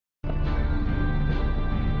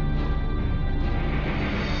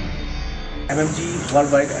MMG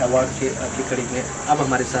world award की कड़ी में अब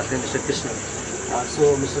हमारे साथ हैं mister Krishna. So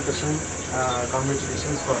Mr. Krishna,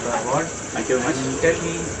 congratulations for the award. Thank you very much. And tell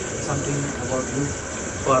me something about you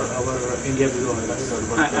for our India Bureau.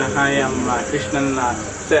 I am Krishnan.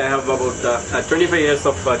 I have about 25 years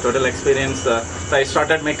of total experience. So I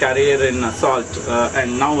started my career in salt,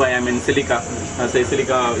 and now I am in silica.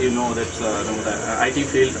 Silica, you know, that's the IT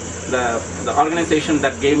field. The organization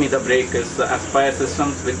that gave me the break is Aspire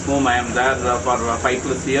Systems, with whom I am there for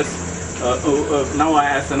 5+ years. Now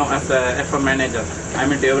as a FM manager,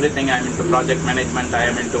 I'm into everything. I'm into project management. I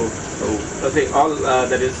am into all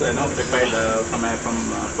that is required from a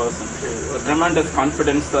person. So tremendous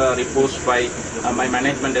confidence reposed by my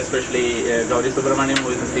management, especially Gauri Subramaniam,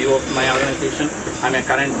 who is the CEO of my organization. I'm a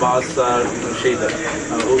current boss, Sridhar,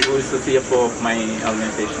 who is the CFO of my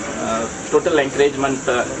organization. Total encouragement,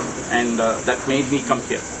 and that made me come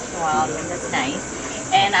here. Wow, that's nice.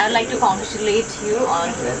 And I would like to congratulate you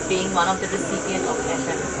on being one of the recipients of the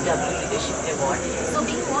FMW Leadership Award. So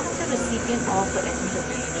being one of the recipients of the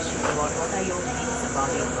FMW Leadership Award, what are your feelings about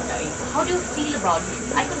it? How do you feel about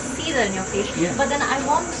it? I could see that in your face, but then I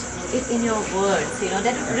want it in your words,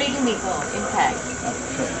 that would really make an impact.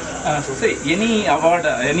 See, any award,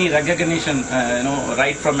 any recognition,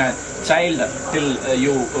 right from a child till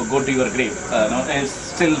you go to your grave, is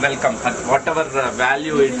still welcome. At whatever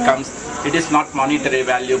value it comes, it is not monetary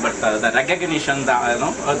value, but the recognition,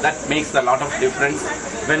 that makes a lot of difference.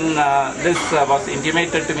 When this was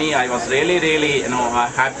intimated to me, I was really,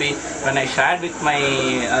 happy. When I shared with my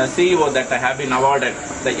CEO that I have been awarded,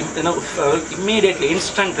 immediately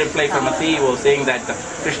instant reply from a CEO saying that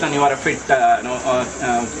Krishnan, you are a fit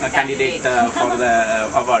candidate for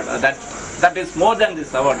the award. That is more than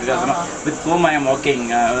this award, because with whom I am working,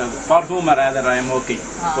 for whom rather I am working.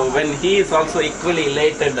 So when he is also equally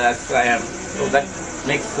elated as I am, so that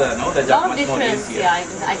makes the job much more easier. Yeah,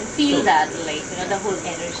 I can feel that, the whole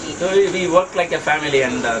energy. So we work like a family,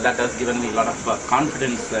 and that has given me a lot of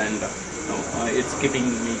confidence, and it's keeping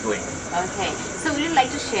me going. Okay, so would you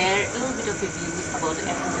like to share a little bit of your views about the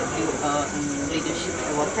FMW Leadership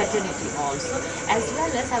Award fraternity also, as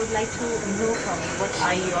well as I would like to know from you what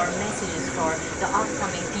are your messages for the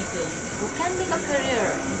upcoming people who can make a career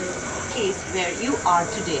in the case where you are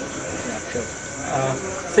today? Yeah, sure.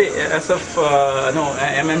 See, as of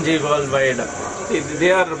MMG worldwide,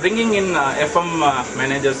 they are bringing in FM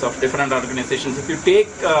managers of different organizations. If you take,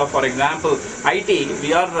 for example, IT,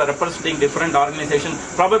 we are representing different organizations.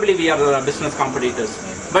 Probably we are business competitors.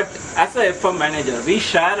 But as a FM manager, we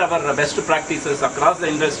share our best practices across the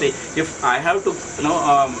industry. If I have to,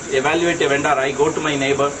 evaluate a vendor, I go to my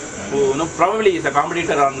neighbor, who probably is a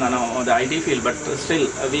competitor on the IT field, but still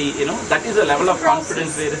we that is a level of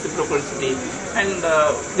confidence, reciprocity, and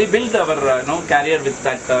we build our career with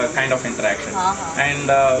that kind of interaction. And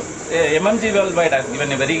MMG Worldwide has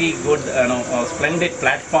given a very good, splendid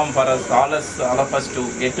platform for us, all of us to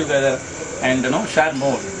get together and share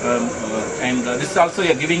more. And this is also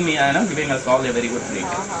giving us all a very good treat.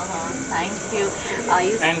 Thank you.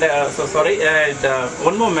 And so sorry,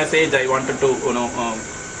 one more message I wanted to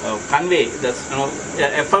convey this.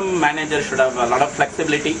 FM manager should have a lot of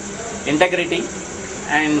flexibility, integrity,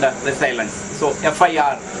 and resilience. So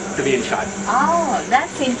FIR to be in short. Oh,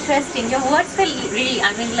 that's interesting. Your words will really,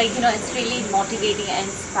 it's really motivating and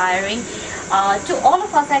inspiring. To all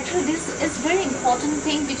of us, actually, this is very important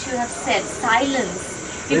thing which you have said, silence.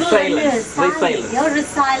 Resilience. Your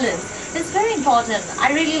resilience is very important.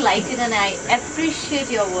 I really like it, and I appreciate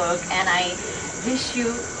your work, and I wish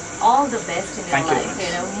you all the best in your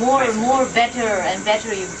life. More better and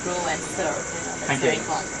better you grow and serve. Thank you.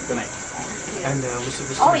 Good night. And Mr.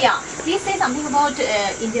 Krishna. Oh yeah, please say something about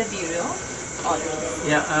India Bureau.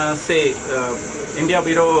 Yeah, India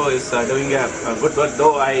Bureau is doing a good work,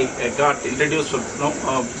 though I got introduced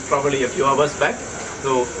probably a few hours back.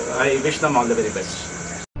 So I wish them all the very best.